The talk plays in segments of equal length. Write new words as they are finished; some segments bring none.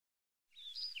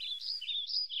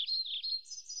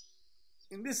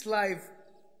In this life,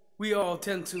 we all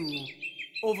tend to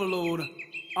overload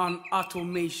on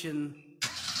automation.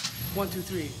 One, two,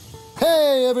 three.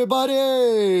 Hey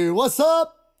everybody, what's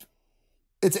up?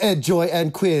 It's Ed, Joy,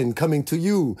 and Quinn coming to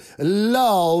you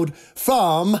loud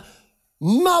from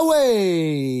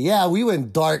Maui. Yeah, we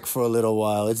went dark for a little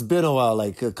while. It's been a while,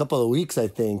 like a couple of weeks, I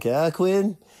think. Yeah,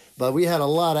 Quinn? But we had a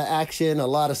lot of action, a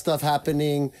lot of stuff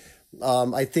happening.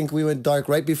 I think we went dark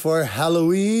right before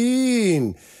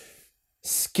Halloween.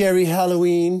 Scary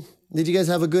Halloween. Did you guys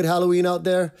have a good Halloween out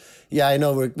there? Yeah, I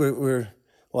know we're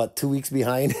what, 2 weeks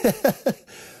behind?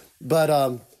 But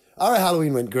our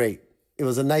Halloween went great. It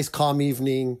was a nice, calm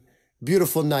evening,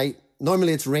 beautiful night.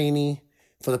 Normally it's rainy.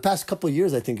 For the past couple of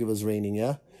years, I think it was raining,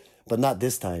 yeah? But not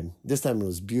this time. This time it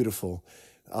was beautiful.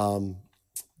 A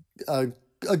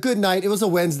good night. It was a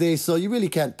Wednesday, so you really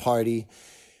can't party.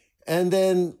 And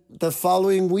then the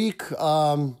following week,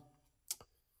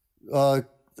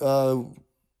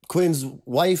 Quinn's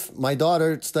wife, my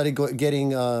daughter, started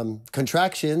getting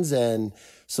contractions, and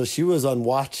so she was on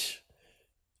watch,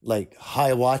 like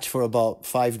high watch for about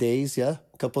 5 days, yeah,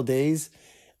 a couple days.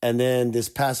 And then this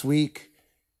past week,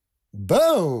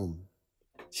 boom,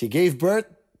 she gave birth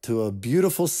to a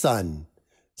beautiful son.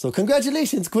 So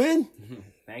congratulations, Quinn.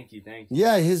 Thank you.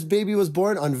 Yeah, his baby was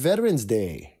born on Veterans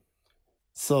Day.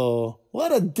 So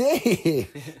what a day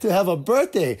to have a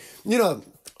birthday. You know,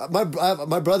 my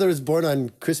brother is born on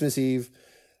Christmas Eve.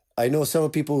 I know some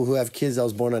people who have kids that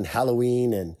was born on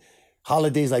Halloween and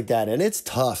holidays like that. And it's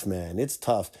tough, man. It's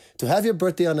tough to have your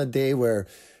birthday on a day where,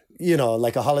 you know,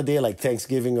 like a holiday like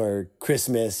Thanksgiving or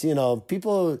Christmas, you know,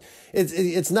 people,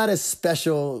 it's not as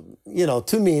special, you know,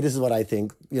 to me, this is what I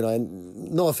think, you know,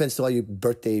 and no offense to all you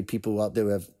birthday people out there who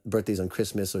have birthdays on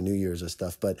Christmas or New Year's or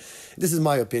stuff, but this is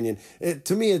my opinion.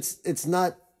 To me, it's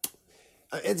not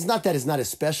that it's not as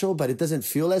special, but it doesn't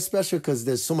feel as special because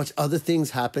there's so much other things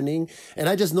happening. And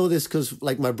I just know this because,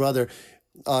 like, my brother,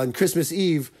 on Christmas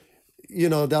Eve, you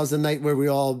know, that was the night where we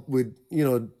all would, you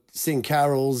know, sing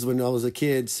carols when I was a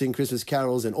kid, sing Christmas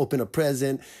carols and open a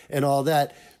present and all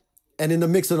that. And in the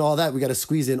mix of all that, we got to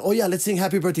squeeze in, oh yeah, let's sing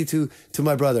happy birthday to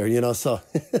my brother, you know. So,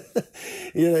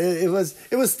 you know, it was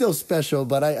still special,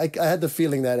 but I had the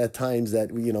feeling that at times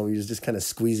that, you know, we was just kind of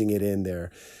squeezing it in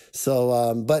there.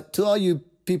 So, but to all you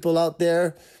people out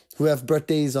there who have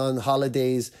birthdays on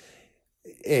holidays,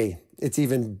 hey,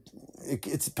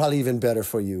 it's probably even better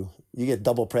for you. You get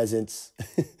double presents.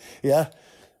 Yeah.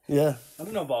 I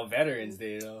don't know about Veterans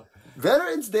Day, though.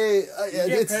 Veterans Day, you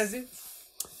get presents?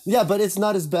 Yeah, but it's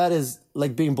not as bad as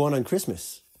like being born on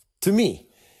Christmas. To me,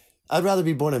 I'd rather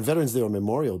be born on Veterans Day or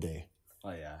Memorial Day.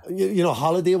 Oh, yeah. You know,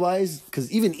 holiday-wise,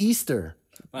 because even Easter.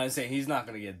 I was saying he's not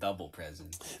going to get double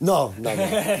presents. No.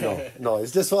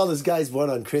 It's just all those guys born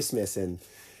on Christmas and,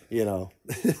 you know.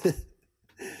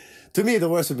 To me, the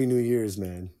worst would be New Year's,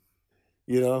 man.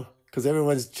 You know? Because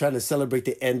everyone's trying to celebrate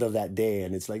the end of that day.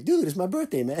 And it's like, dude, it's my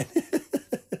birthday, man.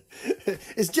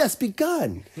 It's just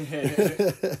begun.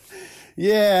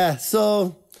 Yeah,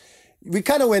 so we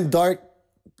kind of went dark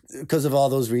because of all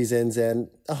those reasons. And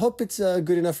I hope it's a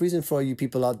good enough reason for you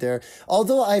people out there.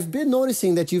 Although I've been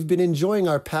noticing that you've been enjoying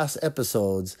our past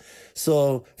episodes.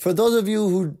 So for those of you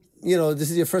who, you know, this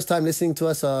is your first time listening to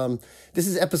us, this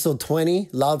is episode 20,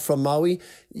 Loud from Maui.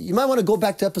 You might want to go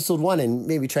back to episode 1 and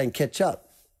maybe try and catch up.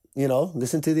 You know,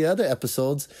 listen to the other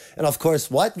episodes. And of course,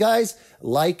 what, guys?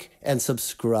 Like and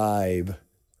subscribe.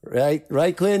 Right,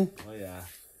 Quinn? Oh, yeah.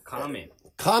 Comment.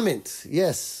 Comment.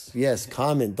 Yes,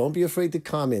 comment. Don't be afraid to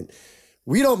comment.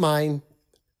 We don't mind.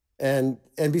 And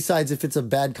besides, if it's a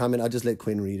bad comment, I'll just let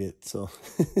Quinn read it. So,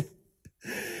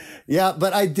 yeah,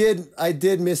 but I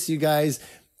did miss you guys.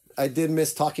 I did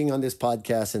miss talking on this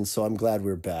podcast. And so I'm glad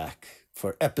we're back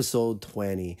for episode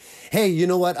 20. Hey, you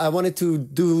know what? I wanted to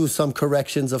do some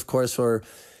corrections, of course, for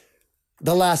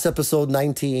the last episode,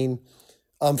 19.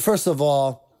 First of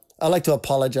all, I'd like to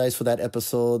apologize for that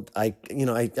episode. I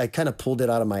kind of pulled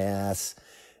it out of my ass.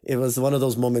 It was one of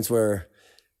those moments where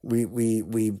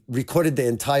we recorded the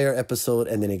entire episode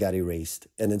and then it got erased.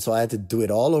 And then so I had to do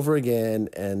it all over again.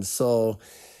 And so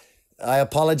I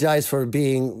apologize for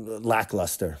being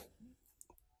lackluster.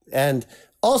 And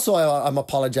also, I'm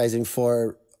apologizing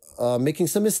for making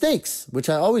some mistakes, which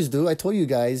I always do. I told you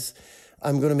guys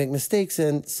I'm going to make mistakes,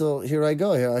 and so here I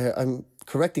go. I'm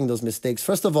correcting those mistakes.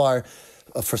 First of all,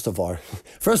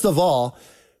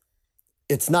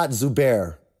 it's not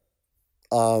Zubair,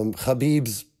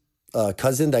 Habib's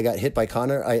cousin that got hit by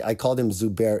Connor. I called him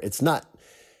Zubair. It's not.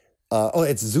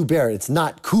 It's Zubair. It's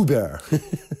not Kuber.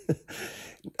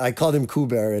 I called him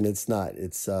Kuber, and it's not.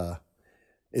 It's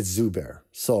Zubair.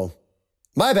 So.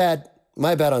 My bad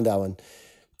on that one.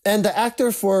 And the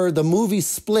actor for the movie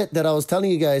Split that I was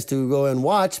telling you guys to go and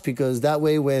watch, because that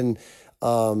way when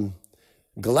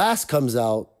Glass comes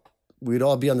out, we'd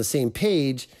all be on the same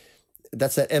page.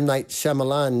 That's that M. Night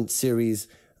Shyamalan series.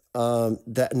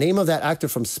 The name of that actor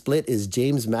from Split is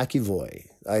James McAvoy.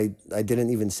 I didn't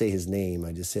even say his name.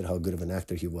 I just said how good of an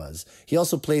actor he was. He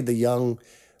also played the young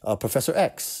Professor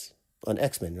X on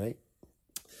X-Men, right?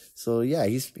 So yeah,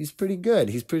 he's pretty good.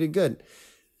 He's pretty good.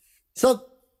 So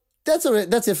that's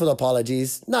it for the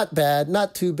apologies. Not bad,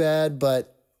 not too bad,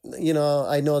 but you know,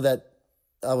 I know that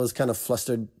I was kind of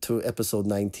flustered to episode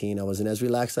 19. I wasn't as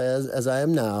relaxed as I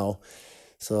am now.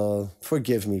 So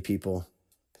forgive me, people.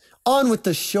 On with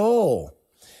the show.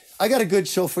 I got a good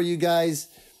show for you guys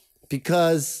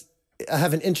because I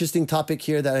have an interesting topic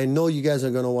here that I know you guys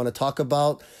are going to want to talk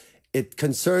about. It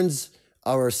concerns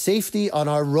our safety on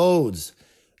our roads.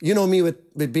 You know me with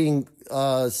being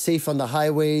safe on the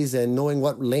highways and knowing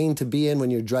what lane to be in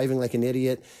when you're driving like an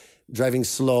idiot, driving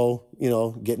slow, you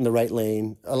know, get in the right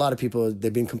lane. A lot of people,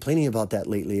 they've been complaining about that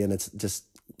lately, and it's just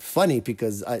funny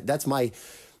because that's my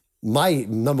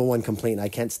number one complaint. I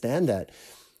can't stand that.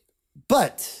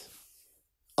 But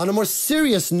on a more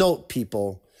serious note,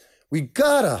 people, we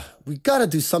gotta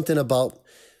do something about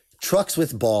trucks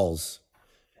with balls.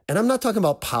 And I'm not talking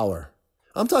about power.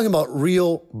 I'm talking about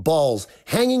real balls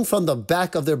hanging from the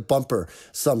back of their bumper.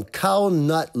 Some cow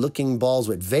nut looking balls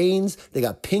with veins. They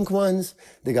got pink ones.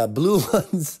 They got blue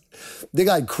ones. They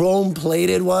got chrome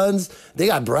plated ones. They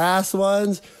got brass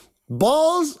ones.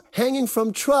 Balls hanging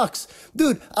from trucks.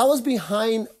 Dude, I was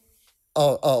behind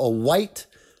a white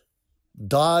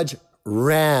Dodge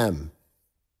Ram.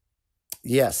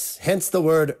 Yes, hence the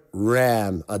word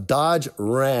Ram. A Dodge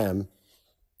Ram.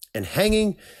 And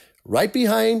hanging right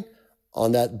behind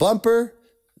on that bumper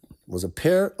was a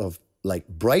pair of like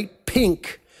bright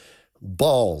pink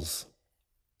balls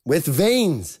with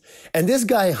veins. And this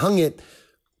guy hung it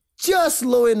just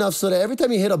low enough so that every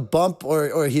time he hit a bump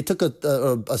or he took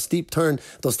a steep turn,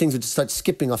 those things would just start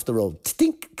skipping off the road.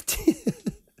 Tink.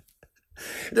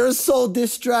 They're so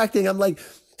distracting. I'm like,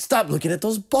 stop looking at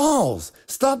those balls.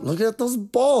 Stop looking at those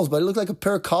balls. But it looked like a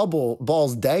pair of cowboy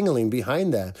balls dangling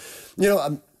behind that. You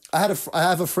know, I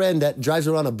have a friend that drives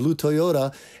around a blue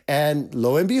Toyota, and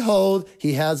lo and behold,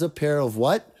 he has a pair of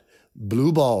what?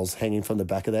 Blue balls hanging from the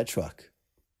back of that truck.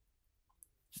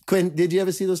 Quinn, did you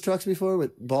ever see those trucks before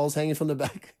with balls hanging from the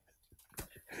back?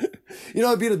 You know,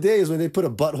 it'd be the days when they put a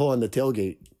butthole on the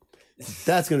tailgate.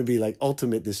 That's going to be like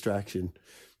ultimate distraction.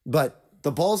 But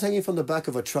the balls hanging from the back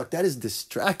of a truck, that is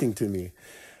distracting to me.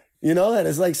 You know, and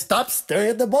it's like, stop staring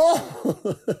at the ball.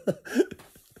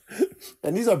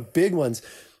 And these are big ones.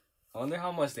 I wonder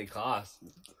how much they cost.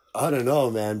 I don't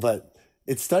know, man, but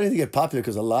it's starting to get popular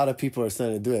because a lot of people are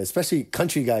starting to do it, especially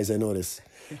country guys, I notice.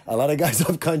 A lot of guys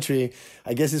up country,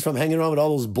 I guess it's from hanging around with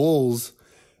all those bulls,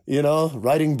 you know,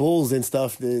 riding bulls and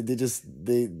stuff. They just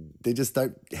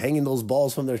start hanging those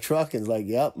balls from their truck, and it's like,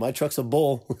 yeah, my truck's a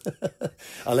bull.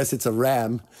 Unless it's a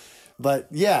Ram. But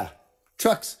yeah,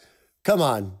 trucks, come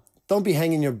on. Don't be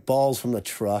hanging your balls from the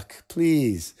truck,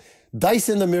 please. Dice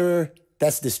in the mirror,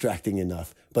 that's distracting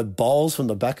enough. But balls from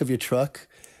the back of your truck,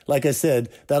 like I said,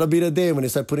 that'll be the day when they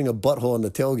start putting a butthole on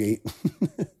the tailgate.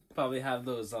 Probably have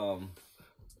those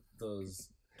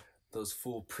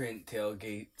full print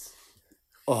tailgates.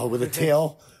 Oh, with a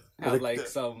tail? Have like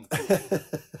some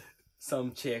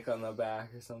chick on the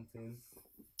back or something.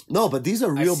 No, but these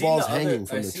are real balls hanging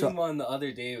from the truck. I seen one the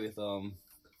other day with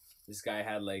this guy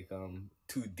had like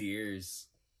 2 deers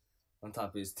on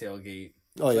top of his tailgate.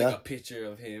 Oh, yeah? Like a picture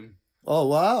of him. Oh,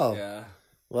 wow. Yeah.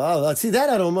 Wow. See, that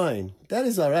I don't mind. That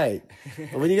is all right.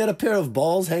 But when you got a pair of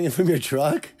balls hanging from your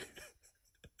truck,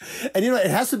 and you know,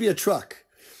 it has to be a truck.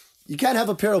 You can't have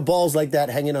a pair of balls like that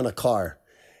hanging on a car.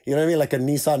 You know what I mean? Like a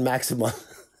Nissan Maxima.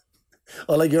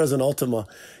 Or like yours, an Altima.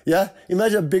 Yeah?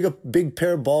 Imagine a big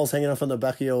pair of balls hanging off on the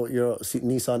back of your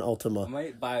Nissan Altima. I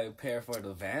might buy a pair for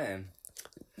the van.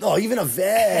 Oh, even a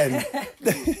van.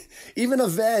 Even a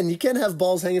van. You can't have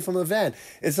balls hanging from a van.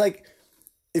 It's like,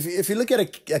 if you look at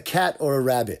a cat or a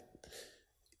rabbit,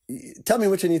 tell me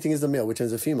which one you think is the male, which one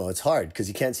is the female. It's hard because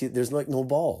you can't see, there's like no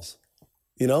balls.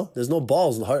 You know? There's no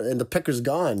balls and the pecker's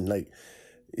gone. Like,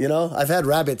 you know, I've had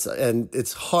rabbits and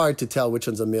it's hard to tell which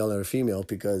one's a male or a female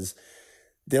because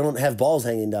they don't have balls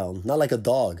hanging down. Not like a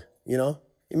dog, you know?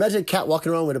 Imagine a cat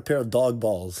walking around with a pair of dog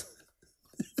balls.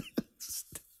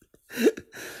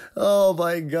 Oh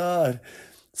my God.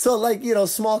 So like, you know,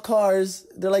 small cars,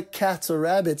 they're like cats or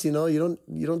rabbits, you know, you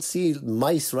don't see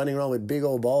mice running around with big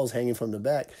old balls hanging from the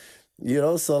back, you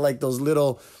know? So like those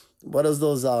little, what is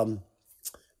those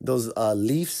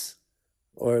Leafs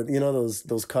or, you know,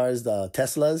 those cars, the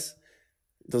Teslas,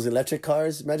 those electric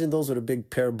cars. Imagine those with a big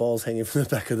pair of balls hanging from the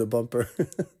back of the bumper.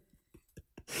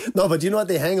 No, but you know what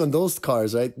they hang on those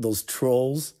cars, right? Those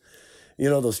trolls. You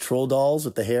know, those troll dolls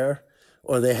with the hair?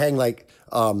 Or they hang like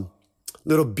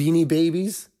little beanie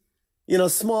babies. You know,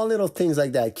 small little things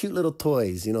like that. Cute little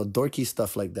toys, you know, dorky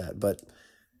stuff like that. But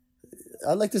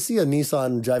I'd like to see a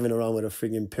Nissan driving around with a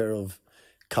friggin' pair of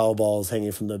cow balls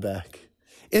hanging from the back.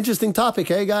 Interesting topic,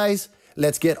 hey, guys?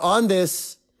 Let's get on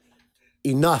this.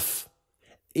 Enough.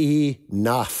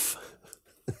 Enough.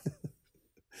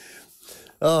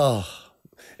 Oh,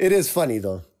 it is funny,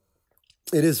 though.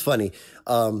 It is funny.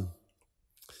 You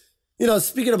know,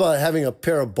 speaking about having a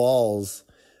pair of balls,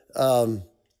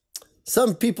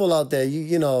 some people out there,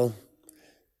 you know,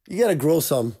 you got to grow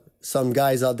some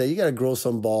guys out there, you got to grow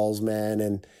some balls,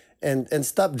 man, and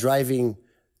stop driving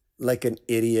like an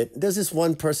idiot. There's this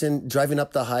one person driving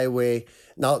up the highway.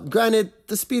 Now, granted,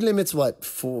 the speed limit's what,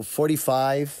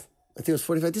 45? I think it was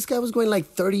 45. This guy was going like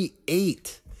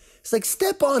 38. It's like,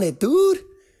 step on it, dude.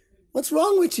 What's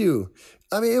wrong with you?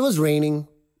 I mean, it was raining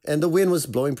and the wind was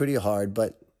blowing pretty hard,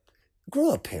 but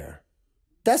grow a pair.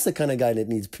 That's the kind of guy that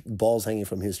needs balls hanging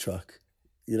from his truck.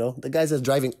 You know, the guy that's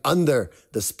driving under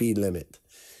the speed limit.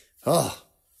 Oh.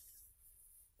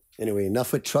 Anyway,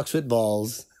 enough with trucks with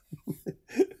balls.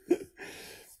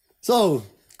 So,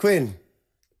 Quinn,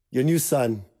 your new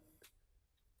son,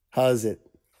 how is it?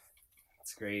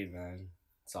 It's great, man.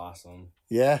 It's awesome.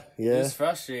 Yeah. It was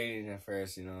frustrating at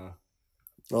first, you know.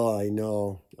 Oh, I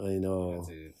know.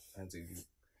 Had to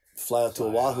fly out to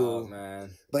Oahu. out,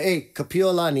 man. But hey,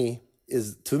 Kapiolani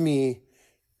is, to me,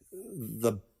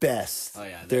 the best. Oh,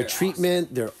 yeah. Their treatment,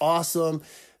 awesome. They're awesome.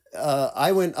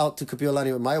 I went out to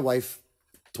Kapiolani with my wife,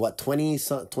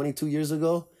 22 years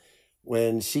ago.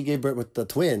 When she gave birth with the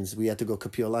twins, we had to go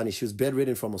Kapiolani. She was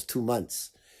bedridden for almost 2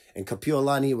 months. And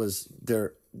Kapiolani was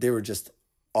there. They were just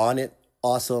on it.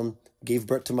 Awesome. Gave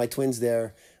birth to my twins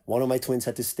there. One of my twins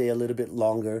had to stay a little bit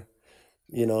longer,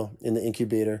 you know, in the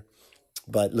incubator.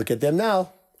 But look at them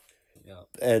now. Yep.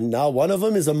 And now one of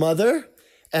them is a mother.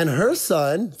 And her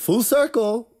son, full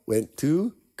circle, went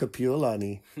to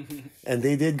Kapiolani. And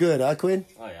they did good, huh, Quinn?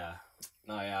 Oh, yeah.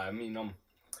 No, yeah. I mean,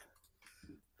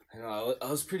 you know, I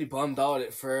was pretty bummed out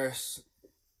at first,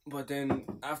 but then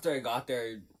after I got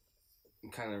there, I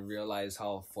kind of realized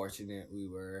how fortunate we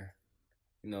were.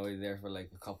 You know, we were there for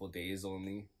like a couple days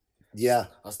only. Yeah.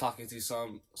 I was talking to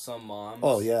some moms.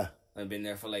 Oh, yeah. I've been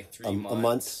there for like 3 months. A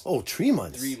month? Oh, 3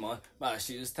 months. 3 months. Wow,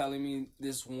 she was telling me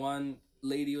this one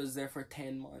lady was there for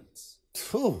 10 months.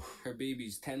 Whew. Her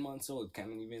baby's 10 months old,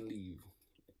 can't even leave.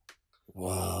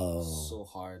 Wow. So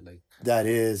hard, like that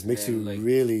is makes you like,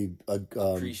 really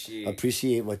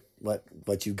appreciate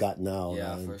what you got now.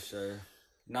 Yeah, man. for sure.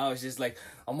 Now it's just like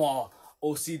I'm all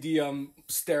OCD. I'm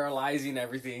sterilizing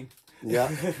everything.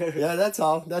 Yeah, yeah. That's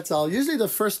all. Usually the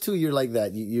first two you're like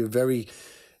that. You're very,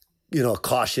 you know,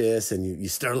 cautious and you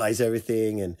sterilize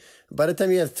everything. And by the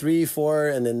time you have 3, 4,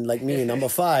 and then like me, number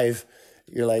 5.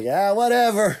 You're like,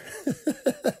 whatever.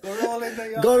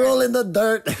 Go roll in the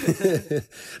dirt.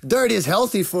 Dirt is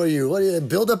healthy for you. What do you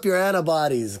build up your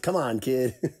antibodies? Come on,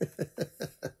 kid.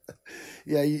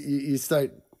 Yeah, you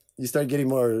start getting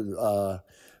more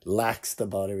laxed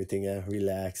about everything. Yeah,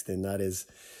 relaxed and not as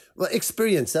well.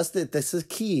 Experience. That's the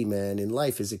key, man. In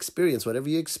life is experience. Whatever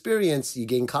you experience, you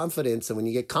gain confidence, and when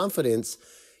you get confidence,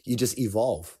 you just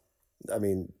evolve. I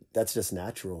mean, that's just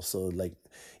natural. So like.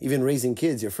 Even raising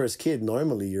kids, your first kid,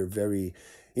 normally you're very,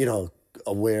 you know,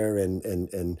 aware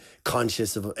and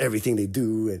conscious of everything they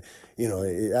do. And, you know,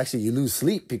 actually you lose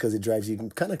sleep because it drives you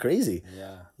kind of crazy.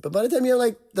 Yeah. But by the time you're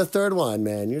like the third one,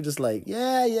 man, you're just like,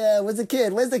 yeah, where's the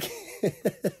kid?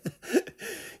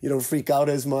 You don't freak out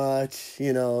as much,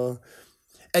 you know.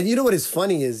 And you know what is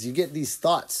funny is you get these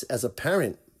thoughts as a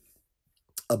parent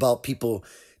about people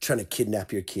trying to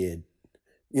kidnap your kid.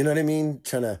 You know what I mean?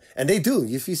 And they do.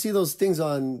 If you see those things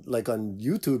on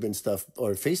YouTube and stuff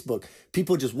or Facebook,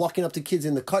 people just walking up to kids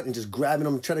in the cart and just grabbing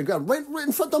them, trying to grab right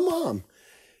in front of the mom.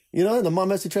 You know, the mom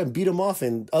has to try and beat him off,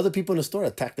 and other people in the store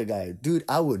attack the guy. Dude,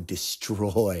 I would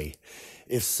destroy.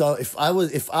 If I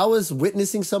was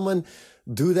witnessing someone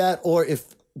do that, or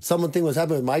if something was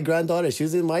happening with my granddaughter, she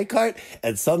was in my cart,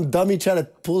 and some dummy tried to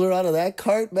pull her out of that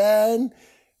cart, man,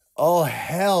 oh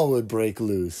hell would break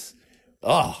loose.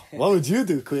 Oh, what would you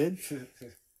do, Quinn?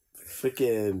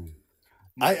 Freaking,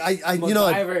 you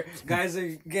know, guys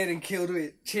are getting killed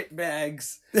with chip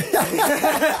bags.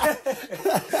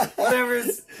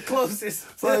 Whatever's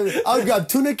closest. So I've got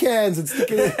tuna cans and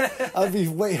sticking it. I'd be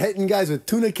hitting guys with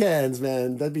tuna cans,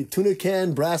 man. That'd be tuna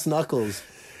can brass knuckles.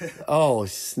 Oh,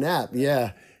 snap.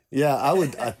 Yeah. Yeah, I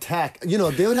would attack. You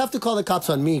know, they would have to call the cops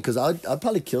on me because I'd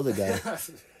probably kill the guy.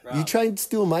 You try and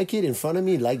steal my kid in front of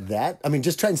me like that? I mean,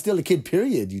 just try and steal a kid,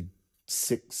 period. You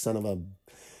sick son of a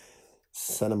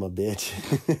bitch.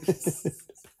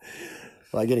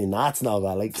 Well, I'm getting knots now, but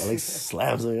I like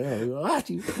slams.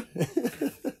 You.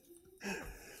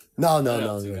 No.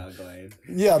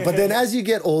 Yeah, but then as you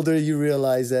get older, you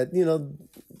realize that, you know,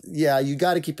 yeah, you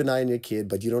got to keep an eye on your kid,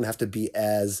 but you don't have to be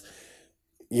as,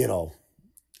 you know,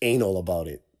 anal about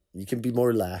it. You can be more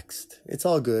relaxed. It's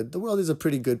all good. The world is a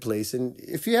pretty good place. And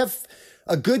if you have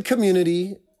a good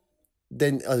community,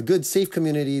 then a good, safe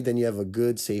community, then you have a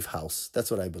good, safe house.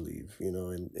 That's what I believe, you know,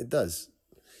 and it does.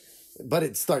 But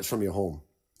it starts from your home.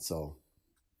 So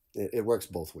it works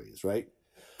both ways, right?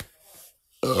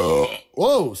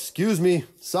 Whoa, excuse me.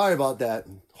 Sorry about that.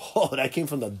 Oh, that came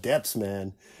from the depths,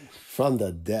 man. From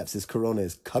the depths. This corona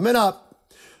is coming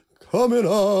up. Coming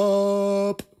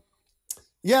up.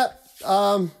 Yeah.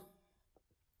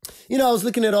 You know, I was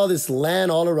looking at all this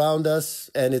land all around us,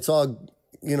 and it's all,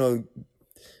 you know,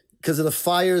 because of the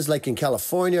fires, like in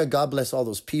California, God bless all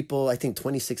those people. I think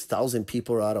 26,000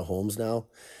 people are out of homes now.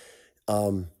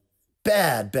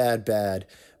 Bad.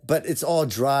 But it's all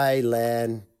dry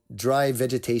land, dry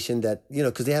vegetation that, you know,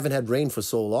 because they haven't had rain for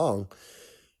so long,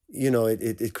 you know,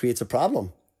 it creates a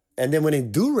problem. And then when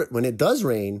it does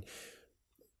rain,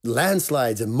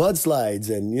 landslides and mudslides,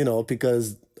 and, you know,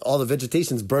 because all the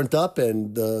vegetation's burnt up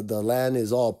and the land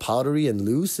is all powdery and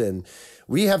loose. And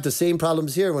we have the same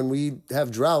problems here when we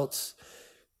have droughts.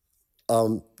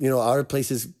 You know, our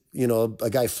places, you know, a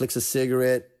guy flicks a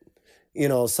cigarette, you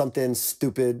know, something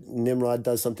stupid, Nimrod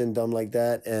does something dumb like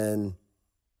that, and,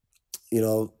 you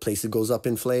know, place goes up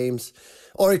in flames.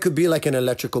 Or it could be like an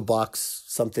electrical box,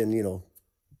 something, you know,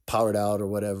 powered out or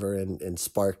whatever and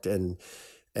sparked and,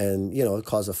 you know,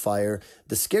 cause a fire.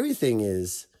 The scary thing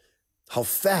is how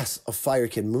fast a fire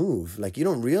can move. Like, you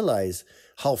don't realize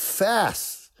how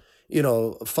fast, you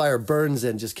know, a fire burns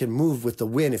and just can move with the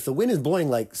wind. If the wind is blowing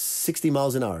like 60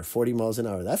 miles an hour, 40 miles an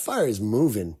hour, that fire is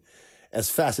moving as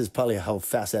fast as probably how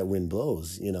fast that wind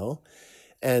blows, you know?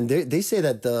 And they say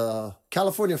that the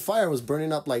California fire was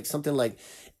burning up like something like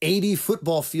 80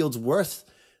 football fields worth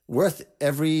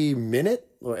every minute,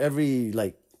 or every,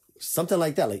 like, something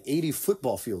like that, like 80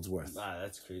 football fields worth. Ah,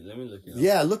 that's crazy. Let me look it up.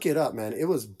 Yeah, look it up, man. It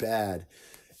was bad.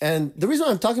 And the reason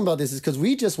I'm talking about this is because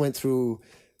we just went through,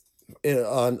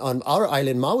 on our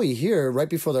island, Maui, here, right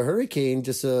before the hurricane,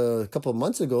 just a couple of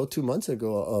months ago, 2 months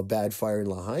ago, a bad fire in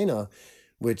Lahaina,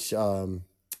 which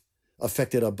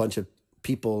affected a bunch of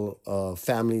people,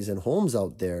 families and homes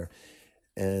out there.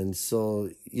 And so,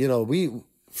 you know,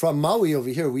 from Maui over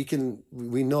here,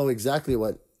 we know exactly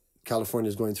what California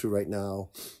is going through right now,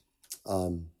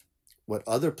 what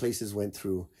other places went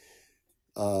through.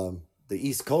 The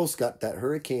East Coast got that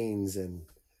hurricanes, and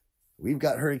we've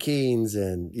got hurricanes,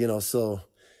 and, you know, so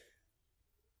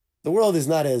the world is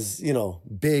not as, you know,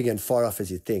 big and far off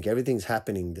as you think. Everything's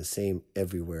happening the same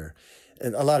everywhere.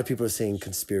 And a lot of people are saying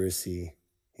conspiracy,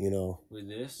 you know. With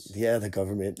this? Yeah, the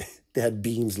government. They had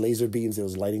beams, laser beams. It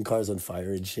was lighting cars on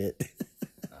fire and shit.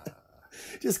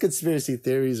 Just conspiracy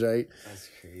theories, right? That's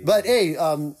crazy. But hey,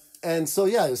 and so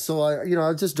yeah, so I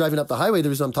was just driving up the highway. The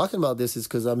reason I'm talking about this is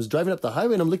because I was driving up the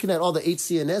highway and I'm looking at all the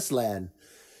HCNS land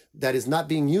that is not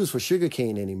being used for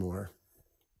sugarcane anymore,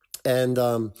 and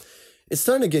it's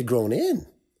starting to get grown in,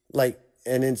 like,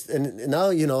 and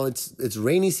now, you know, it's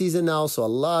rainy season now, so a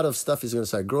lot of stuff is going to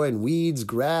start growing, weeds,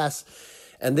 grass,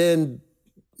 and then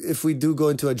if we do go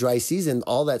into a dry season,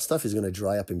 all that stuff is going to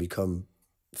dry up and become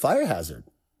fire hazard.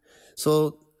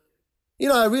 So, you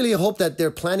know, I really hope that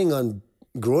they're planning on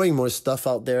growing more stuff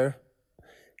out there.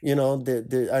 You know,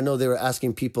 I know they were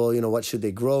asking people, you know, what should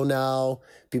they grow now?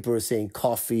 People were saying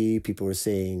coffee. People were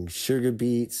saying sugar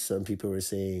beets. Some people were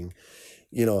saying,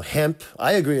 you know, hemp.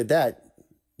 I agree with that.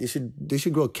 They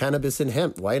should grow cannabis and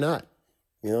hemp. Why not?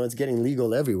 You know, it's getting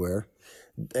legal everywhere.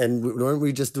 And weren't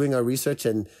we just doing our research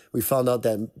and we found out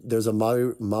that there's a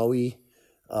Maui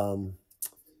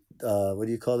what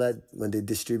do you call that when they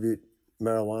distribute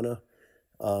marijuana?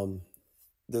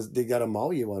 They got a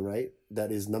Maui one, right?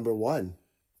 That is #1,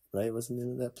 right? What's the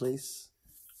name of that place?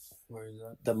 Where is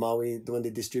that? The Maui, the one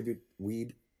they distribute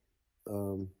weed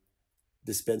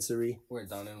dispensary. Where,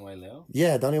 down in Wailea?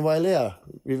 Yeah, down in Wailea.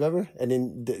 Remember? And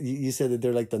then you said that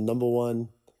they're like the #1.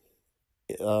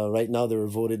 Right now they were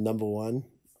voted #1.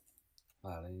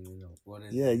 I don't even know. What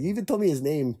is Yeah, you even told me his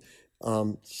name.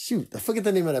 Shoot, I forget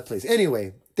the name of that place.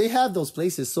 Anyway, they have those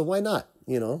places, so why not?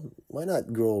 You know, why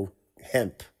not grow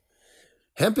hemp?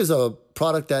 Hemp is a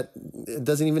product that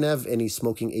doesn't even have any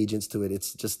smoking agents to it.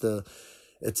 It's just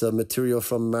it's a material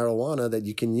from marijuana that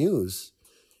you can use.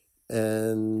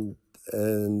 and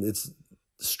it's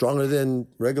stronger than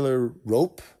regular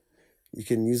rope. You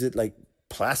can use it like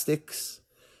plastics.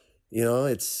 You know,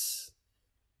 it's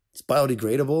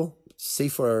biodegradable,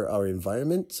 safe for our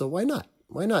environment. So why not?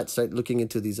 Why not start looking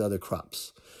into these other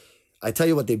crops? I tell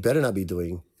you what they better not be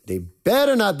doing. They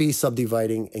better not be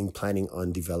subdividing and planning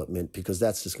on development, because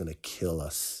that's just going to kill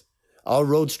us. Our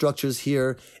road structures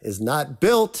here is not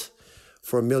built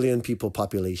for 1 million people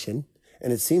population.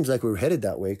 And it seems like we're headed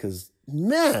that way because,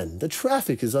 man, the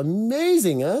traffic is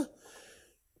amazing, huh?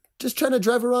 Just trying to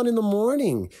drive around in the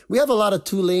morning. We have a lot of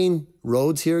 2-lane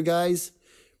roads here, guys.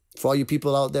 For all you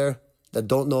people out there that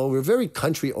don't know, we're very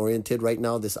country oriented right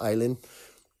now, this island.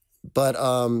 But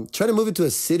trying to move it to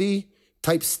a city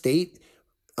type state,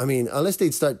 I mean, unless they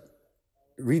start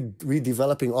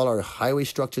redeveloping all our highway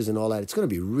structures and all that, it's going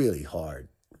to be really hard,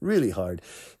 really hard.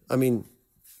 I mean,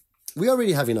 we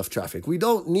already have enough traffic. We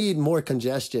don't need more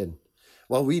congestion.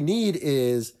 What we need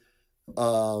is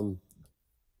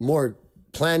more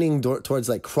planning towards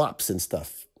like crops and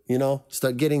stuff, you know,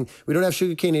 we don't have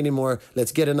sugarcane anymore.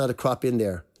 Let's get another crop in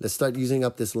there. Let's start using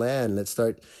up this land. Let's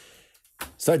start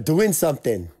doing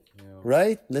something,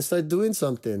 right? Let's start doing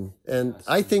something. And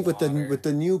I think with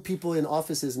the new people in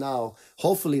offices now,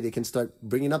 hopefully they can start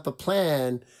bringing up a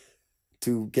plan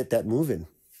to get that moving.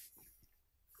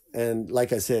 And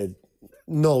like I said,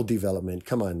 no development.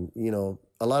 Come on, you know,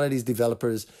 a lot of these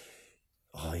developers,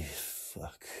 it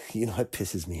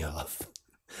pisses me off.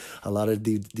 A lot of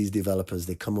these developers,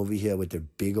 they come over here with their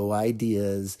big old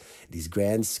ideas, these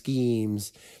grand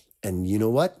schemes, and you know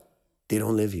what? They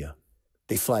don't live here.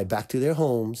 They fly back to their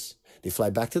homes. They fly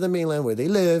back to the mainland where they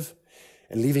live,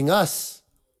 and leaving us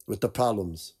with the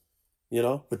problems, you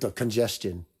know, with the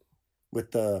congestion,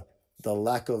 with the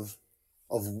lack of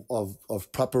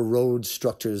proper road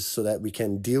structures so that we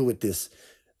can deal with this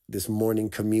morning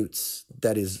commutes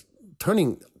that is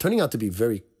turning out to be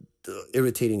very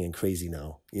irritating and crazy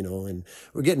now, you know, and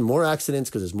we're getting more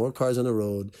accidents because there's more cars on the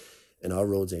road and our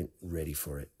roads ain't ready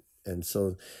for it. And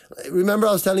so remember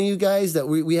I was telling you guys that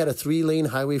we had a 3-lane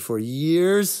highway for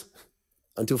years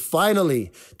until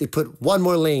finally they put one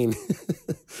more lane.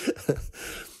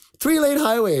 3-lane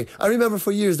highway. I remember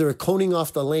for years they were coning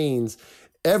off the lanes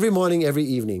every morning, every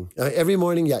evening. Every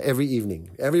morning, every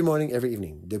evening. Every morning, every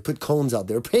evening. They put cones out.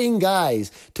 They were paying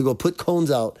guys to go put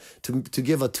cones out to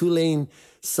give a 2-lane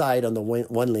side on the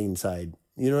 1-lane side.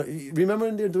 You know, remember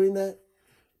when they're doing that?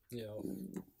 Yeah.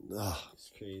 Oh.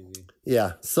 It's crazy.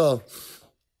 Yeah. So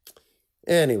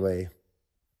anyway,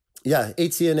 yeah,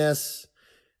 HCNS.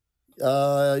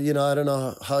 You know, I don't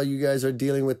know how you guys are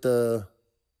dealing with the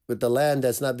land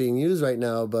that's not being used right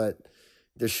now, but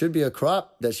there should be a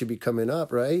crop that should be coming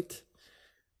up, right?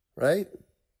 Right?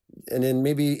 And then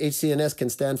maybe HCNS can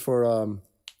stand for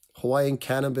Hawaiian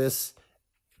cannabis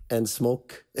and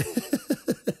smoke.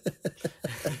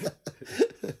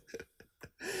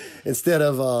 Instead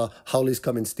of Howley's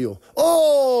come and steal.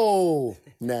 Oh!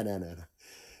 Nah.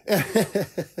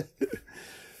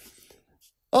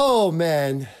 Oh,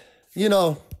 man. You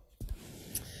know,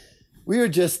 we were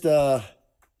just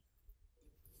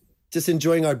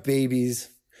enjoying our babies.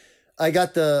 I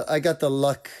got the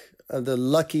luck, I'm the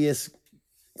luckiest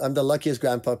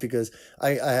grandpa because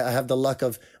I have the luck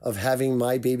of having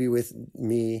my baby with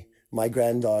me, my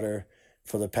granddaughter,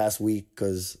 for the past week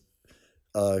because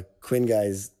Quinn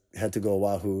guys had to go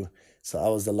Oahu. So I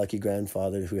was the lucky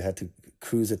grandfather who had to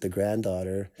cruise with the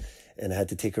granddaughter, and I had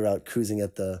to take her out cruising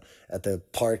at the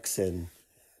parks and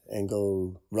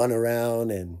go run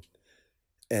around,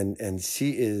 and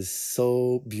she is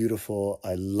so beautiful.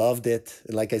 I loved it.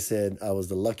 And like I said, I was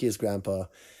the luckiest grandpa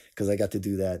because I got to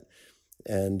do that.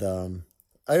 And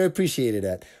I appreciated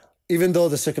that, even though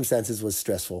the circumstances was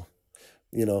stressful,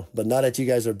 you know, but now that you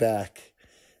guys are back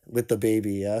with the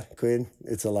baby, yeah, Quinn,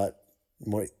 it's a lot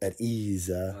more at ease.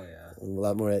 A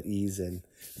lot more at ease.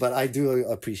 But I do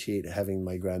appreciate having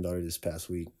my granddaughter this past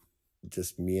week,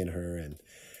 just me and her. And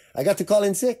I got to call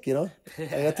in sick, you know.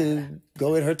 I got to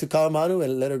go with her to Kalamanu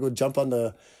and let her go jump on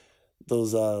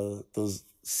those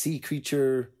sea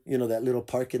creature, you know, that little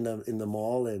park in the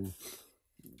mall, and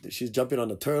she's jumping on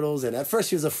the turtles. And at first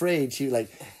she was afraid. She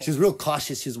was real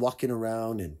cautious. She was walking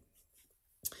around, and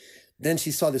then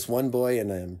she saw this one boy,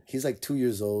 and he's like 2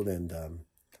 years old, and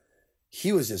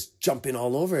he was just jumping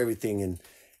all over everything, and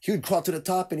he would crawl to the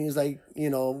top, and he was like, you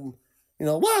know,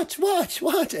 watch.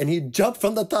 And he'd jump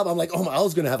from the top. I'm like, oh, I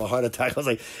was going to have a heart attack. I was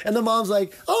like, and the mom's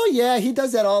like, oh yeah, he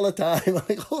does that all the time. I'm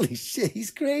like, holy shit,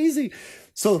 he's crazy.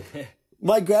 So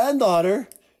my granddaughter,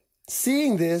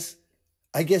 seeing this,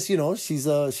 I guess, you know, she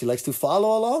likes to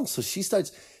follow along. So she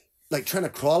starts like trying to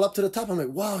crawl up to the top. I'm like,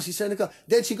 wow, she's trying to go.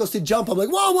 Then she goes to jump. I'm like,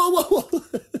 whoa, whoa, whoa,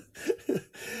 whoa.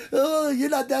 Oh, you're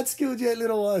not that skilled yet,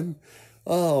 little one.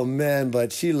 Oh, man,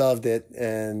 but she loved it.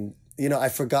 And, you know, I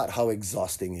forgot how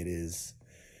exhausting it is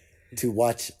to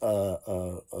watch a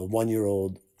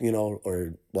 1-year-old, you know,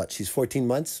 or what, she's 14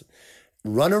 months,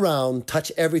 run around,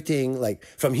 touch everything, like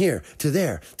from here to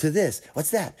there to this.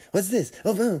 What's that? What's this?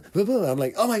 Oh, boom, boom, boom. I'm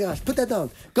like, oh my gosh, put that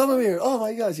down. Come over here. Oh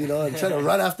my gosh, you know, I'm trying to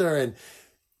run after her. And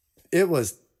it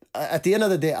was, at the end of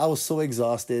the day, I was so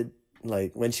exhausted.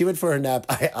 Like when she went for her nap,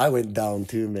 I went down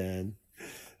too, man.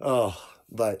 Oh,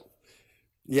 but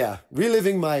yeah,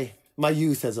 reliving my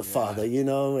youth as a father, you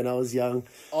know, when I was young.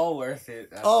 All worth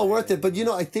it. All worth it. But, you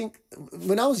know, I think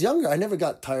when I was younger, I never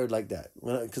got tired like that.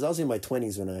 Because I was in my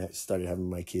 20s when I started having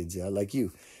my kids, yeah, like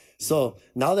you. So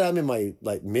now that I'm in my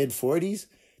like mid-40s,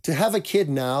 to have a kid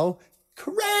now,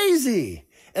 crazy.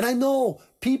 And I know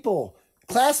people,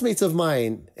 classmates of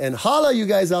mine, and holla you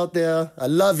guys out there, I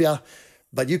love ya,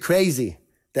 but you crazy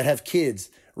that have kids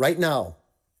right now,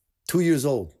 2 years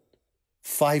old,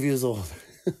 5 years old.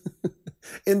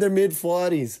 In their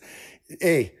mid-40s.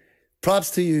 Hey,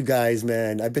 props to you guys,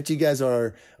 man. I bet you guys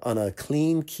are on a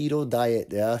clean keto diet,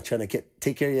 yeah? Trying to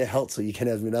take care of your health so you can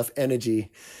have enough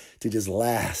energy to just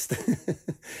last.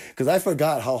 Because I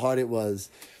forgot how hard it was.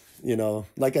 You know,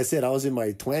 like I said, I was in my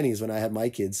 20s when I had my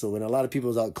kids. So when a lot of people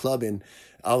was out clubbing,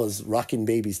 I was rocking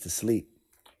babies to sleep.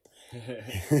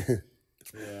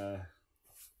 Yeah.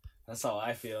 That's how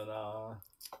I feel now.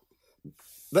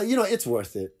 But, you know, it's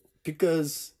worth it.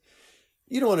 Because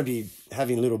you don't want to be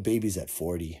having little babies at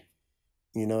 40,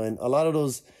 you know, and a lot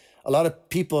of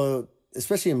people,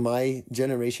 especially in my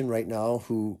generation right now,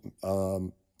 who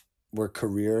were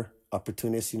career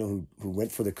opportunists, you know, who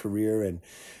went for the career and,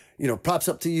 you know, props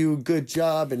up to you, good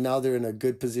job. And now they're in a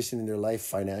good position in their life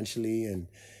financially and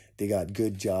they got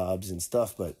good jobs and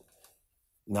stuff. But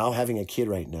now having a kid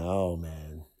right now,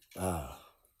 man,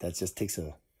 that just takes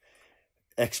a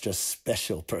extra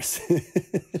special person.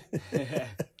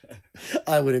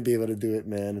 I wouldn't be able to do it,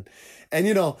 man. And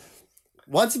you know,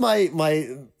 once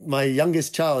my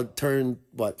youngest child turned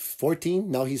 14,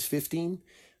 now he's 15.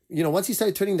 You know, once he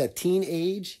started turning that teen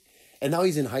age, and now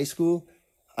he's in high school,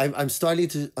 I'm starting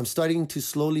to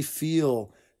slowly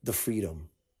feel the freedom.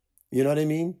 You know what I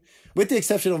mean? With the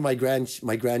exception of my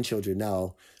grandchildren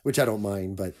now, which I don't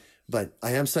mind, but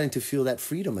I am starting to feel that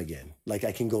freedom again. Like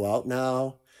I can go out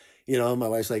now. You know, my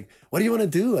wife's like, what do you want to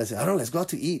do? I said, I don't know, let's go out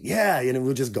to eat. Yeah, you know,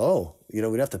 we'll just go. You know,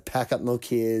 we don't have to pack up no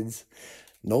kids,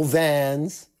 no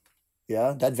vans.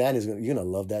 Yeah, that van you're going to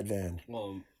love that van.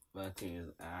 Well, that thing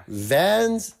is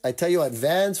Vans, I tell you what,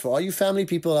 vans, for all you family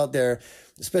people out there,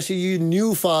 especially you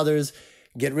new fathers,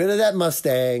 get rid of that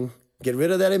Mustang, get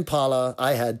rid of that Impala.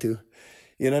 I had to.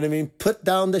 You know what I mean? Put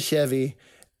down the Chevy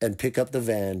and pick up the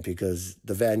van because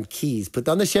the van keys. Put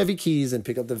down the Chevy keys and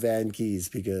pick up the van keys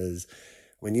because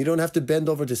when you don't have to bend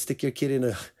over to stick your kid in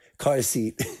a car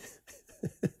seat,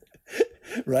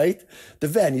 right? The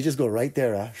van, you just go right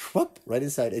there, whoop, right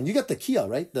inside. And you got the Kia,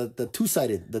 right? The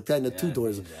two-sided, the kind of two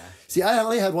doors. Yeah. See, I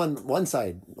only had one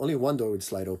side. Only one door would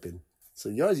slide open. So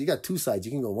yours, you got two sides.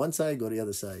 You can go one side, go the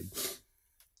other side.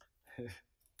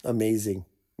 Amazing.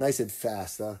 Nice and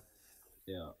fast, huh?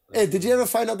 Yeah. Hey, did you ever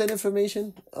find out that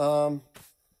information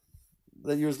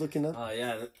that you was looking up?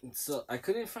 Yeah. So I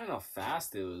couldn't find how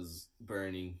fast it was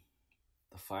burning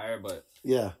the fire, but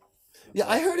yeah,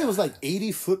 I heard it was like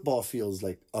 80 football fields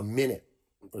like a minute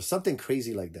or something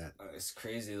crazy like that. It's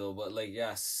crazy though, but like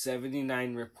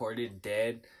 79 reported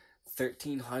dead,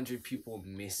 1,300 people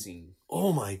missing.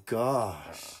 Oh my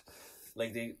gosh.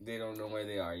 Like they don't know where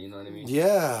they are, you know what I mean?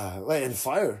 Yeah, like and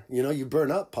fire, you know, you burn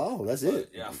up, pow, that's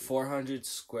it. Yeah, 400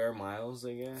 square miles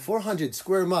again. 400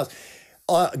 square miles.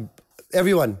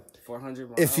 Everyone, 400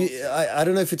 miles. if you, I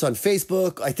don't know if it's on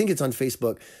Facebook. I think it's on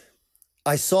Facebook.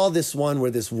 I saw this one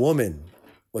where this woman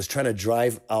was trying to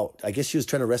drive out. I guess she was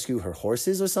trying to rescue her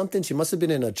horses or something. She must have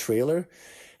been in a trailer,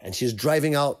 and she's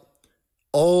driving out.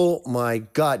 Oh my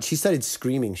God! She started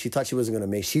screaming. She thought she wasn't gonna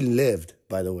make. She lived,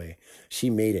 by the way. She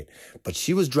made it, but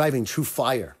she was driving through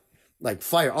fire, like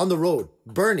fire on the road,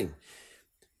 burning.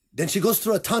 Then she goes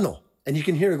through a tunnel. And you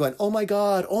can hear her going, oh my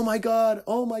God, oh my God,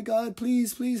 oh my God,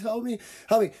 please, please help me,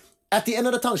 help me. At the end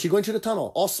of the tunnel, she's going through the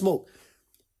tunnel, all smoke.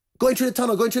 Going through the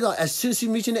tunnel. As soon as she's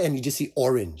reaching the end, you just see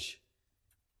orange.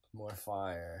 More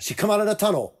fire. She come out of the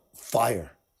tunnel,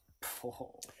 fire.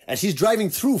 Oh. And she's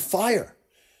driving through fire.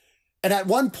 And at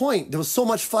one point, there was so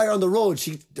much fire on the road,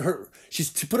 she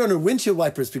put on her windshield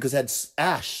wipers because it had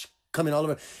ash coming all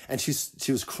over. And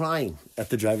she was crying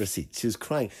at the driver's seat. She was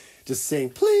crying, just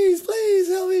saying, please, please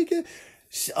help me.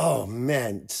 Oh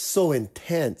man, so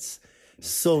intense.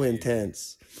 So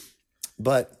intense.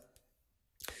 But,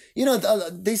 you know,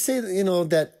 they say, you know,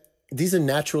 that these are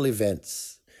natural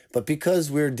events. But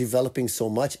because we're developing so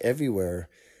much everywhere,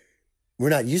 we're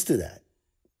not used to that.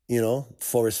 You know,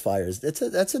 forest fires. That's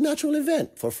a natural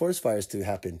event for forest fires to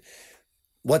happen.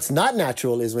 What's not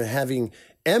natural is when having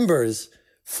embers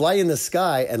fly in the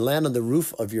sky and land on the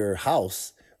roof of your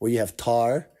house where you have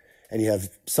tar and you have,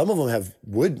 some of them have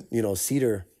wood, you know,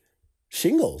 cedar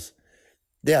shingles.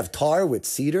 They have tar with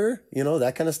cedar, you know,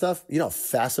 that kind of stuff. You know how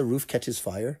fast a roof catches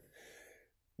fire?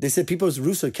 They said people's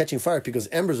roofs are catching fire because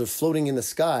embers are floating in the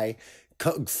sky,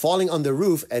 falling on the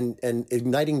roof and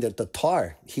igniting the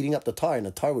tar, heating up the tar, and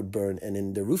the tar would burn and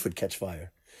then the roof would catch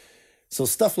fire. So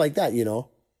stuff like that, you know.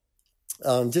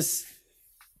 Just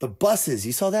the buses,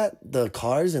 you saw that? The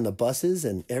cars and the buses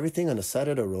and everything on the side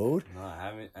of the road? No, I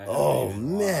haven't. Oh,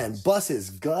 man,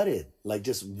 buses gutted, like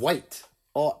just white,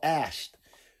 all ashed.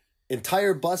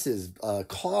 Entire buses,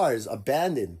 cars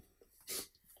abandoned.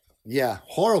 Yeah,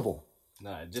 horrible.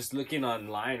 Nah, just looking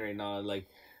online right now, like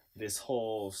this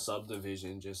whole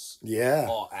subdivision just Yeah.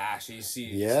 all ash. You see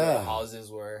Yeah. where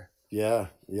houses were. Yeah.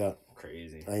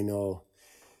 Crazy. I know.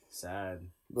 Sad.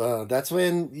 That's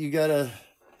when you gotta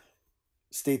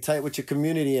stay tight with your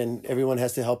community, and everyone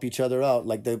has to help each other out.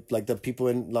 Like the people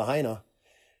in Lahaina,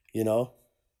 you know,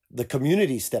 the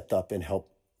community stepped up and helped.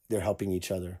 They're helping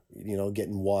each other, you know,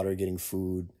 getting water, getting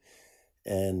food,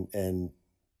 and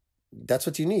that's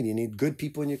what you need. You need good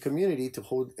people in your community to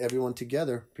hold everyone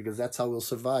together, because that's how we'll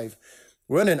survive.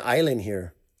 We're on an island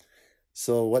here.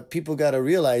 So what people got to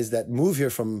realize that move here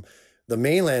from the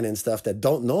mainland and stuff that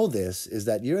don't know this is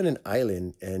that you're in an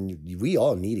island and we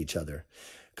all need each other.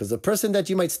 Because the person that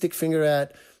you might stick finger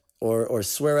at or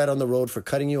swear at on the road for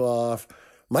cutting you off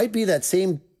might be that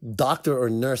same doctor or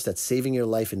nurse that's saving your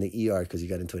life in the ER because you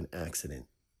got into an accident,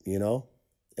 you know?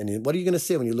 And what are you going to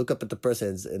say when you look up at the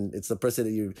person and it's the person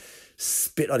that you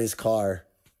spit on his car?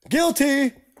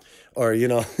 Guilty! Or, you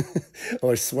know,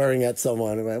 or swearing at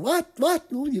someone. What?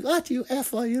 You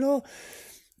effer, you know?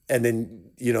 And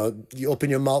then, you know, you open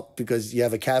your mouth because you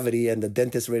have a cavity and the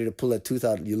dentist ready to pull a tooth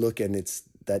out. You look and it's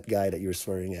that guy that you're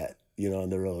swearing at, you know, on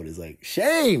the road. Is like,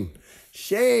 shame.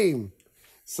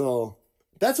 So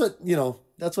that's what, you know,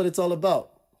 that's what it's all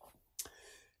about.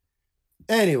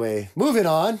 Anyway, moving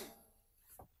on.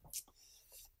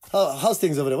 How's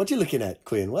things over there? What you looking at,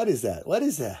 Quinn? What is that?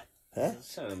 Huh? I'm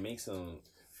just trying to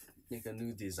make a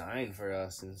new design for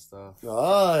us and stuff.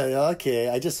 Oh, okay.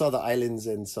 I just saw the islands,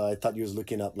 and so I thought you was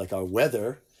looking up like our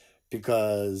weather,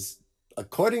 because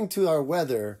according to our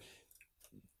weather,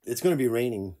 it's going to be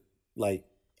raining like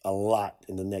a lot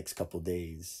in the next couple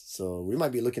days. So we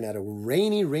might be looking at a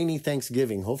rainy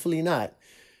Thanksgiving. Hopefully not.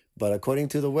 But according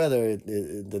to the weather,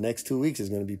 the next 2 weeks is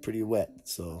going to be pretty wet.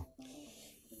 So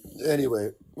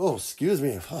anyway, excuse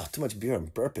me. Oh, too much beer. I'm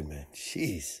burping, man.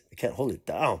 Jeez, I can't hold it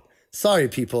down. Sorry,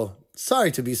 people.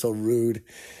 Sorry to be so rude.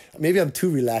 Maybe I'm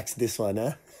too relaxed this one,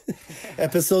 huh?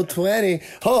 Episode 20.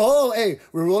 Ho, hey,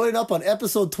 we're rolling up on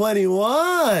episode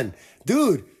 21.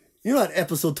 Dude, you know what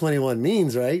episode 21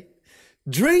 means, right?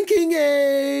 Drinking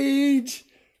age.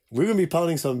 We're going to be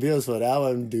pounding some beers for that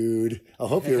one, dude. I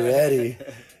hope you're ready.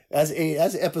 That's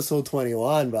episode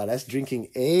 21, bro. That's drinking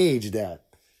age, that.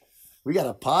 We got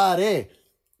a party.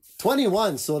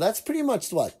 21, so that's pretty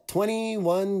much what?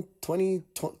 21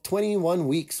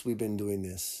 weeks we've been doing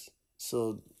this.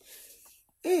 So,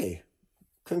 hey,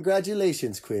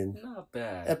 congratulations, Quinn. Not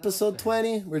bad. Episode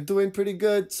 20, we're doing pretty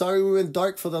good. Sorry we went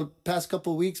dark for the past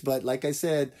couple weeks, but like I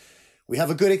said, we have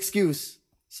a good excuse.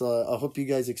 So I hope you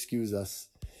guys excuse us.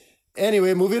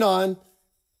 Anyway, moving on.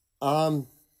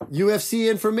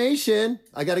 UFC information.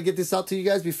 I got to get this out to you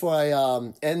guys before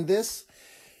I end this.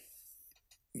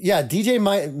 Yeah, DJ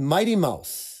Mighty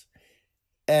Mouse.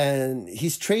 And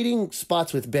he's trading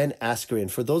spots with Ben Askren.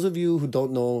 For those of you who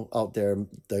don't know out there,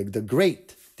 the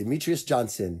great Demetrius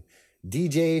Johnson,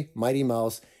 DJ Mighty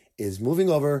Mouse, is moving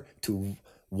over to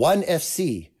ONE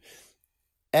FC.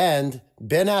 And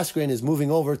Ben Askren is moving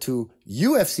over to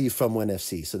UFC from ONE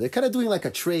FC. So they're kind of doing like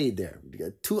a trade there. You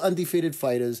got two undefeated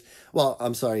fighters. Well,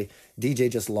 I'm sorry.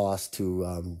 DJ just lost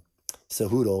to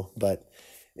Cejudo, but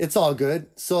it's all good.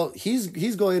 So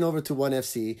he's going over to ONE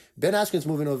FC. Ben Askren's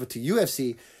moving over to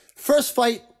UFC. First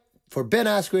fight for Ben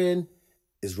Askren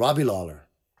is Robbie Lawler.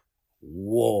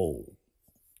 Whoa.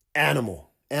 Animal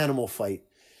fight.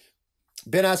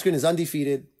 Ben Askren is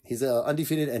undefeated. He's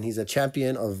undefeated and he's a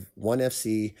champion of ONE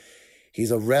FC.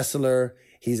 He's a wrestler.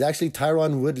 He's actually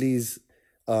Tyron Woodley's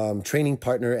training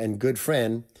partner and good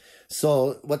friend.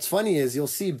 So what's funny is you'll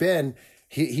see Ben,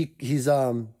 he's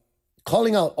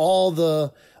calling out all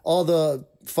the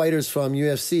fighters from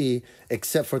UFC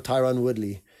except for Tyron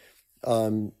Woodley.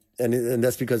 And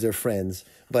that's because they're friends.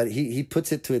 But he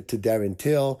puts it to Darren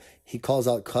Till. He calls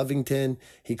out Covington.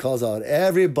 He calls out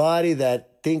everybody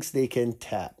that thinks they can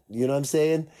tap. You know what I'm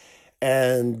saying?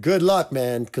 And good luck,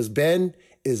 man, because Ben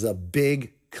is a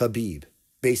big Khabib,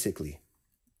 basically.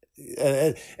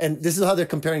 And this is how they're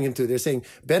comparing him to. They're saying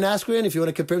Ben Askren, if you want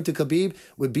to compare him to Khabib,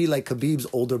 would be like Khabib's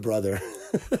older brother.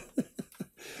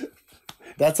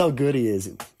 That's how good he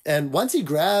is. And once he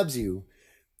grabs you,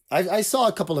 I saw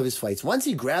a couple of his fights. Once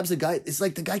he grabs a guy, it's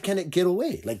like the guy can't get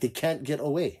away. Like they can't get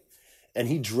away. And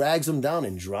he drags him down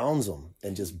and drowns him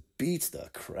and just beats the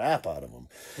crap out of him.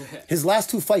 His last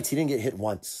 2 fights, he didn't get hit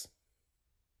once.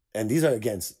 And these are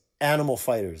against animal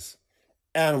fighters.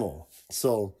 Animal.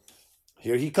 So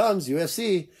here he comes,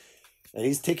 UFC. And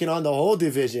he's taking on the whole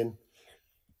division.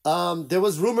 There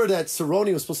was rumor that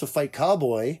Cerrone was supposed to fight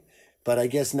Cowboy. But I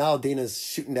guess now Dana's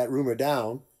shooting that rumor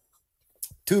down.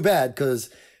 Too bad, because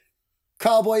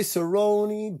Cowboy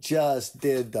Cerrone just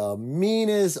did the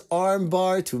meanest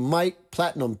armbar to Mike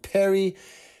Platinum Perry,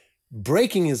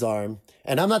 breaking his arm.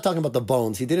 And I'm not talking about the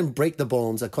bones. He didn't break the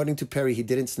bones. According to Perry, he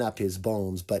didn't snap his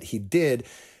bones, but he did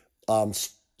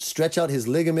stretch out his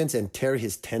ligaments and tear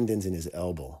his tendons in his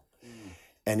elbow.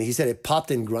 And he said it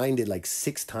popped and grinded like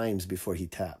 6 times before he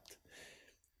tapped.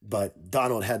 But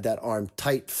Donald had that arm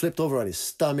tight, flipped over on his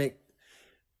stomach.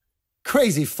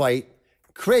 Crazy fight.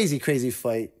 Crazy, crazy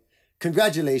fight.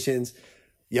 Congratulations.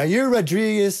 Yair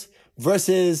Rodriguez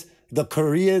versus the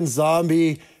Korean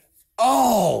Zombie.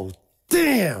 Oh,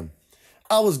 damn.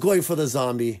 I was going for the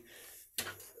Zombie.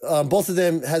 Both of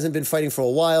them hasn't been fighting for a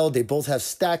while. They both have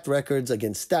stacked records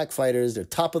against stacked fighters. They're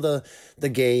top of the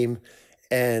game.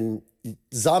 And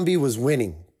Zombie was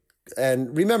winning.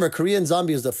 And remember, Korean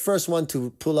Zombie was the first one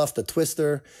to pull off the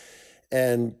twister.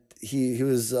 And he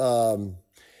was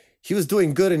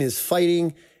doing good in his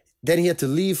fighting. Then he had to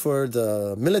leave for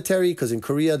the military because in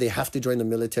Korea, they have to join the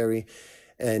military.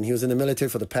 And he was in the military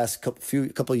for the past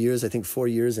couple years, I think 4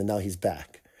 years, and now he's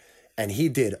back. And he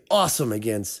did awesome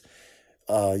against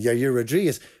Yair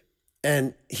Rodriguez.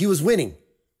 And he was winning.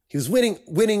 He was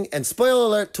winning. And spoiler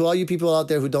alert to all you people out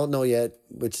there who don't know yet,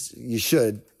 which you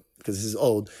should because this is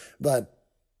old, but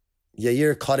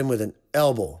Yair caught him with an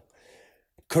elbow.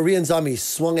 Korean Zombie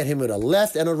swung at him with a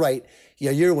left and a right.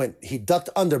 Yair he ducked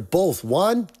under both,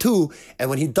 1, 2, and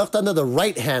when he ducked under the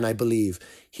right hand, I believe,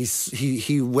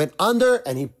 he went under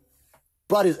and he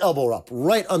brought his elbow up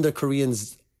right under Korean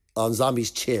Zombie's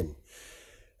chin.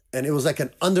 And it was like an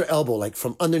under elbow, like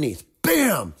from underneath.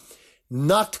 Bam!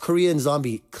 Knocked Korean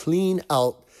Zombie clean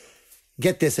out.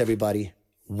 Get this, everybody.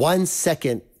 1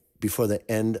 second before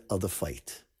the end of the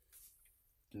fight.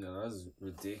 No, that was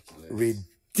ridiculous.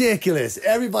 Ridiculous.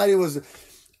 Everybody was...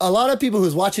 A lot of people who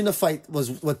was watching the fight was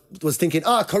thinking,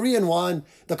 Korean won.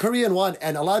 The Korean won.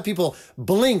 And a lot of people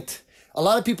blinked. A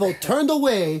lot of people turned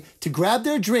away to grab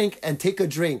their drink and take a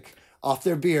drink off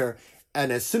their beer.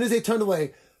 And as soon as they turned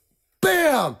away,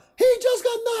 bam! He just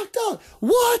got knocked out.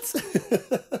 What?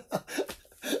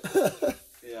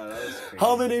 Yeah, that was crazy.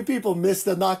 How many people missed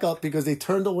the knockout because they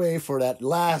turned away for that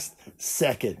last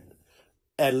second?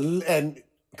 And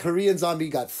Korean Zombie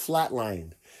got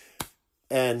flatlined.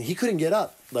 And he couldn't get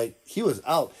up. Like, he was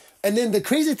out. And then the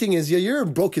crazy thing is,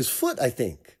 Yair broke his foot, I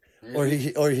think.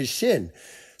 Really? Or his shin.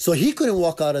 So he couldn't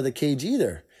walk out of the cage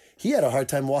either. He had a hard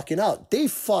time walking out. They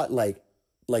fought like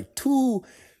 2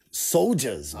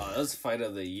 soldiers. Oh, that was fight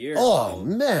of the year. Oh,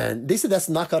 man. They said that's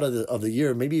knockout of the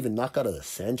year, maybe even knockout of the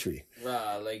century.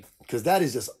 Because that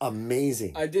is just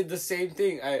amazing. I did the same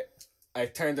thing. I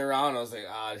turned around. I was like,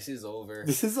 this is over.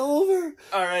 This is over?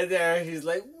 All right, there. He's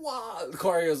like, wow.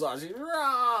 Corey was watching.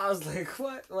 Rah! I was like,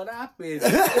 what? What happened?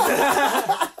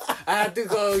 I had to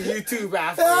go YouTube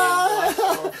after.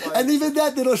 And even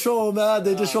that, they don't show them, man.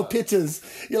 They just show pictures.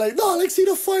 You're like, no, I like to see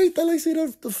the fight. I like to see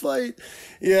the fight.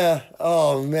 Yeah.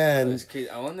 Oh, man. That's crazy.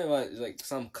 I wonder what, like,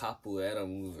 some capoeira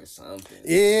move or something.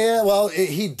 Yeah, well,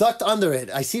 he ducked under it.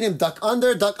 I seen him duck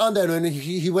under. And when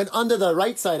he went under the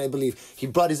right side, I believe, he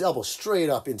brought his elbow straight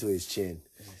up into his chin.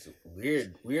 It's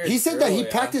weird. He said that he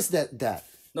practiced that.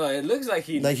 No, it looks like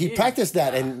he practiced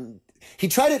that, and he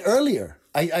tried it earlier.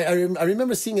 I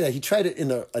remember seeing that he tried it in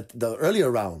the earlier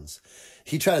rounds.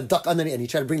 He tried to duck underneath and he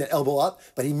tried to bring that elbow up,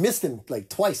 but he missed him like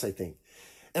twice, I think.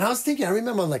 And I was thinking, I'm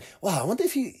like, wow, I wonder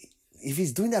if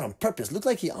he's doing that on purpose. Looked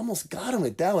like he almost got him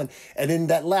with that one. And then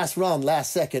that last round,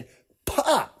 last second,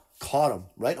 pop, caught him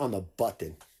right on the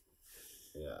button.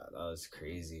 Yeah, that was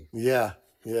crazy. Yeah.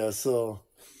 So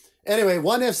anyway,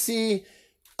 ONE FC.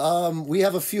 We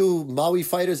have a few Maui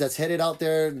fighters that's headed out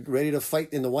there ready to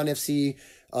fight in the ONE FC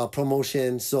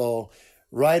promotion. So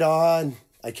right on.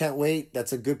 I can't wait.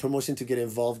 That's a good promotion to get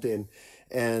involved in.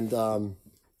 And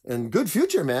good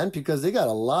future, man, because they got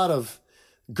a lot of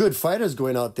good fighters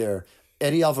going out there.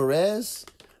 Eddie Alvarez,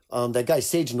 that guy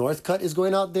Sage Northcutt is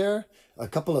going out there. A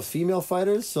couple of female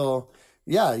fighters. So,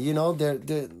 yeah, you know, they're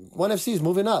 1FC is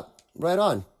moving up. Right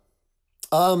on.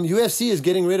 UFC is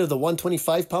getting rid of the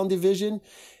 125-pound division.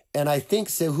 And I think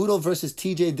Cejudo versus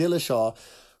TJ Dillashaw,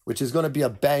 which is going to be a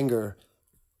banger,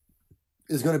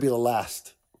 is going to be the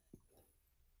last,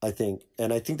 I think.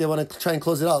 And I think they want to try and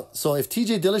close it out. So if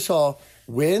TJ Dillashaw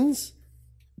wins,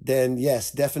 then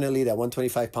yes, definitely that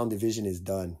 125-pound division is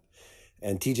done.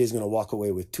 And TJ is going to walk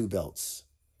away with 2 belts.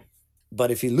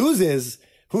 But if he loses,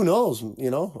 who knows?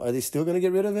 You know, are they still going to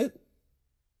get rid of it?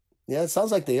 Yeah, it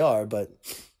sounds like they are, but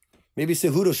maybe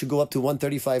Cejudo should go up to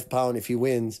 135-pound if he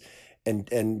wins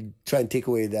and try and take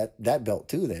away that belt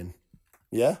too then.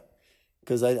 Yeah?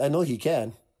 Because I know he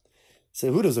can.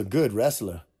 Cejudo's a good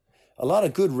wrestler. A lot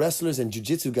of good wrestlers and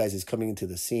jiu-jitsu guys is coming into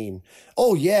the scene.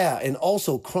 Oh, yeah, and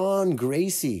also Kron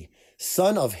Gracie,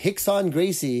 son of Rickson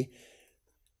Gracie,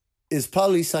 is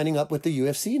probably signing up with the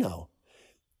UFC now.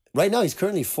 Right now, he's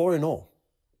currently 4-0.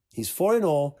 He's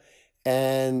 4-0,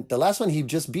 and the last one he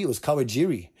just beat was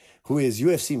Kawajiri, who is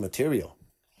UFC material.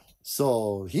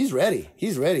 So he's ready.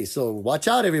 He's ready. So watch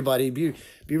out, everybody. Be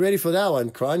ready for that one.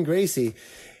 Kron Gracie.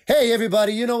 Hey,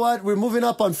 everybody, you know what? We're moving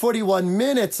up on 41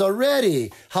 minutes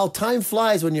already. How time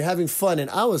flies when you're having fun, and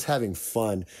I was having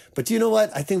fun. But you know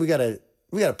what? I think we gotta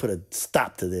put a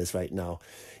stop to this right now.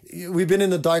 We've been in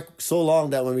the dark so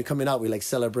long that when we're coming out, we like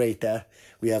celebrate that.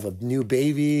 We have a new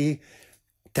baby.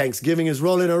 Thanksgiving is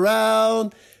rolling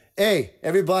around. Hey,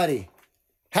 everybody,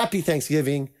 happy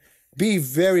Thanksgiving. Be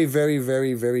very, very,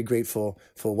 very, very grateful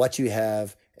for what you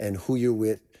have and who you're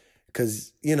with.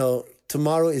 Because, you know,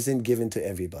 tomorrow isn't given to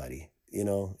everybody. You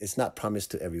know, it's not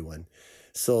promised to everyone.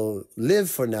 So live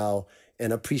for now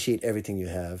and appreciate everything you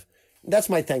have. That's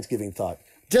my Thanksgiving thought.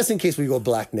 Just in case we go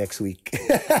black next week.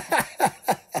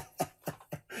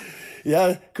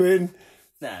 Yeah, Quinn?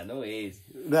 Nah, no ways.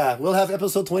 Nah, we'll have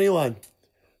episode 21.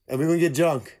 And we're going to get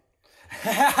drunk.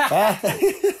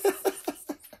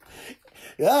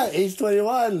 Yeah, age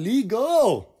 21,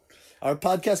 legal. Our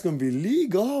podcast going to be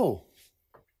legal.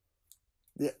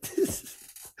 Yeah.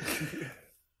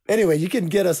 Anyway, you can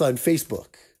get us on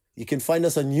Facebook. You can find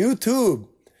us on YouTube.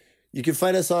 You can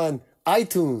find us on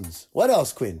iTunes. What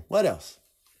else, Quinn? What else?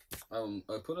 I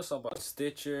put us up on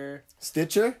Stitcher.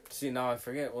 Stitcher? See, now I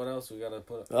forget what else we gotta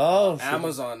put up. Oh,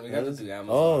 Amazon. We gotta do Amazon.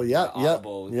 Oh, yeah,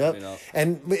 yeah.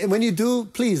 And when you do,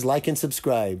 please like and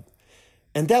subscribe.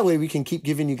 And that way we can keep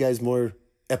giving you guys more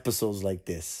episodes like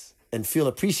this and feel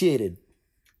appreciated.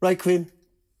 Right, Quinn?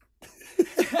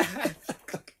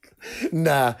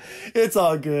 Nah, it's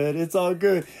all good. It's all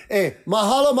good. Hey,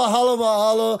 mahalo, mahalo,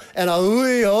 mahalo, and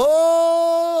ahui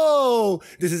ho!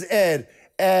 This is Ed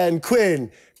and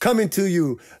Quinn coming to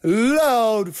you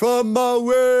loud from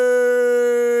Maui.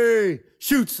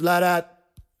 Shoots like that.